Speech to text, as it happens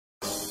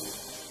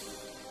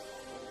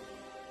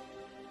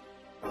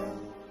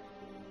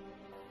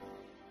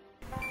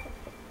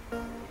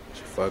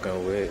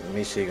fucking with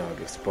me, she gon'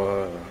 get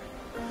spoiled.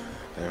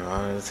 And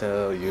I'm gonna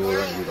tell you,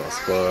 and you gon'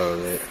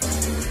 spoil it.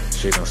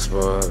 She gon'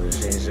 spoil it,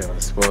 she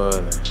gon' spoil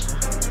it.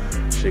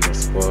 She gon'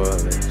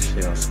 spoil it,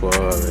 she gon'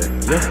 spoil it.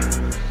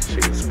 Yeah, she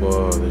gon'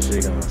 spoil it,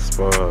 she gon'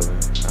 spoil it.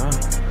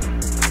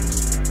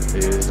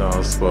 Please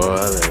don't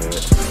spoil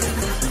it.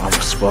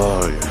 I'ma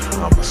spoil you,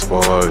 I'ma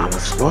spoil you,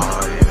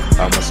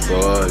 I'ma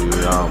spoil you,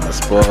 I'ma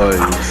spoil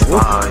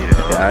you.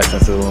 You're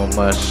asking too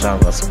much,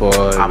 I'ma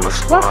spoil you. I'ma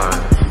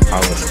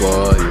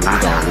spoil you, you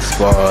gon' get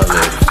spoiled.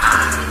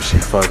 She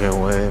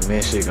fucking with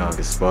me, she gon'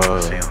 get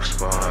spoiled.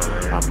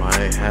 I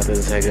might have to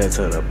take her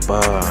to the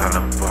bar.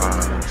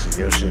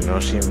 She know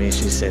she me,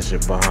 she said she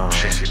bomb. I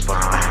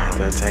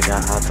had to take her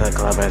out the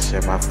club and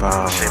shit my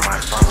phone.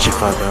 She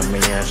fucking me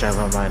and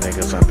trapping my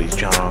niggas, I be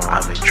drunk.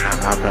 I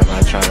play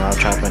my trap, I'm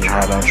trapping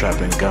hard, I'm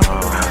trapping gone.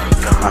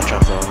 I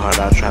trap so hard,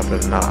 I'm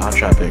trapping no, I'm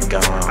trapping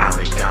gone.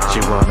 She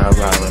wanna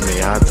ride with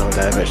me, I told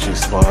that bitch she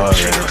spoiled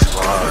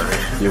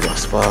it. You gon'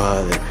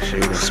 spoil it, she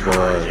gon'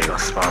 spoil it.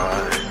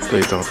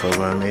 Please don't fuck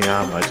with me,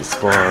 I might just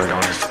spoil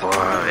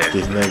it.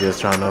 These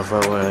niggas tryna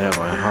fuck with it,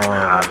 my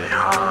home.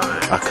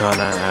 I call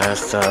that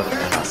ass up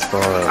and I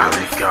spoil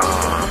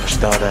it. She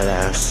throw that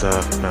ass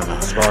up and I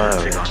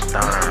spoil it.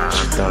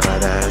 She throw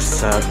that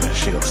ass up and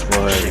she gon'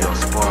 spoil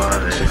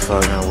it. She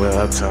fucking with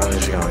Uptown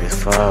and she gon' get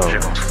fouled.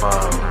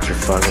 She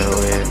fucking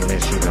with me,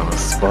 she gon'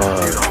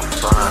 spoil it.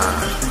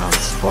 I'ma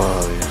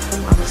spoil you,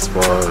 I'ma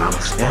spoil you.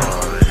 Yeah,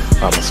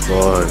 I'ma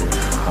spoil you,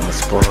 I'ma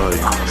spoil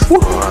you.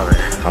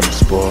 I'ma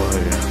spoil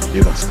you,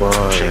 you gon' spoil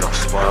it.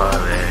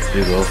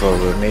 You gon' fuck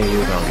with me,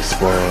 you gon' get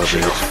spoiled. She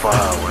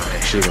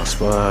gon'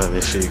 spoil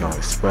it, she gon'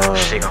 get spoiled.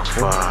 She gon'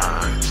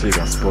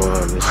 spoil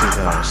it, she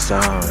gon'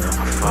 sound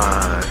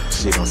it.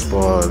 She gon'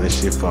 spoil it,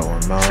 she fuck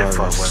with Marley.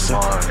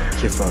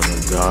 She fuck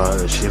with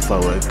God, she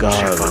fuck with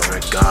God.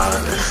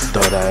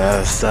 Throw that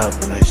ass up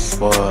like she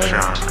spoil it.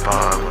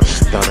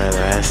 She throw that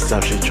ass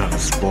up, she tryna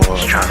spoil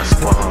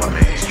me.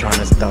 She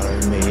tryna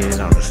start me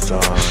on the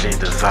song.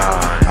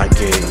 I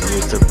get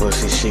used to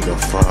pussy, she gon'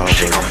 fall.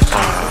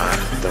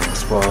 Don't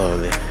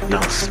spoil it, you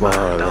don't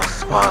spoil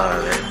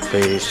it.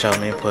 Please show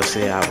me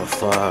pussy, I will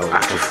fall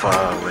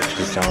with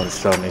you. She tryna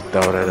show me,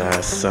 throw that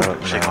ass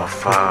up. She gon'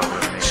 fall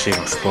with me. She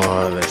gon'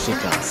 spoil it, she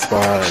gon'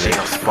 spoil it. She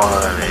gon'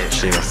 spoil it,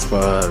 she gon'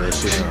 spoil it.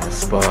 She gon'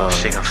 spoil it,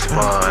 she gon'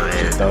 spoil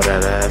it. Throw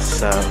that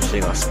ass up, she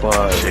gon'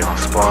 spoil it. She gon'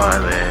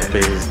 spoil it.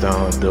 Please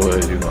don't do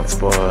it, you gon'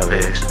 spoil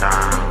it.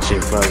 She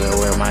fucking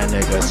with my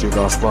niggas, you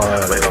gon' spoil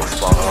it.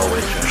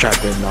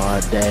 Trapping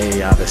all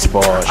day, I been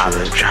spoiled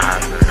shit.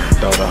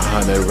 Throw the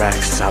 100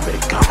 racks, I been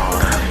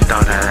gone.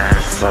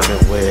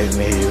 Fucking with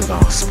me, you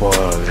gon'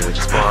 spoil it.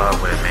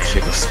 She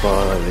gon'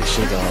 spoil it,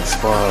 she gon'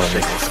 spoil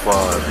it.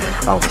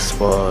 I'ma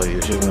spoil you,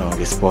 you gon'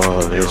 get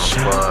spoiled.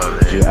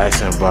 You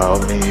asking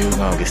about me, you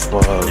gon' get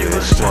spoiled.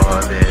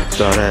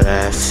 Throw that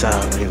ass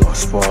out, you gon'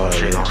 spoil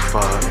it.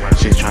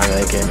 She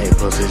tryna get me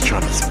pussy,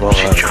 tryna spoil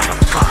it.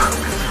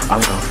 I'm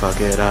gon' fuck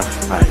it up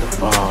like a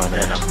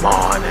morning.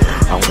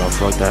 I'm gon'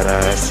 fuck that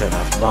ass in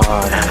the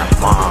morning.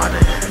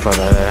 Fuck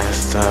that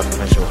ass up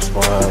and she gon'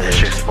 spoil it.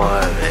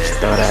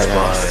 Throw that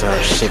ass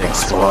up, she gon'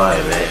 spoil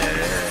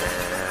it.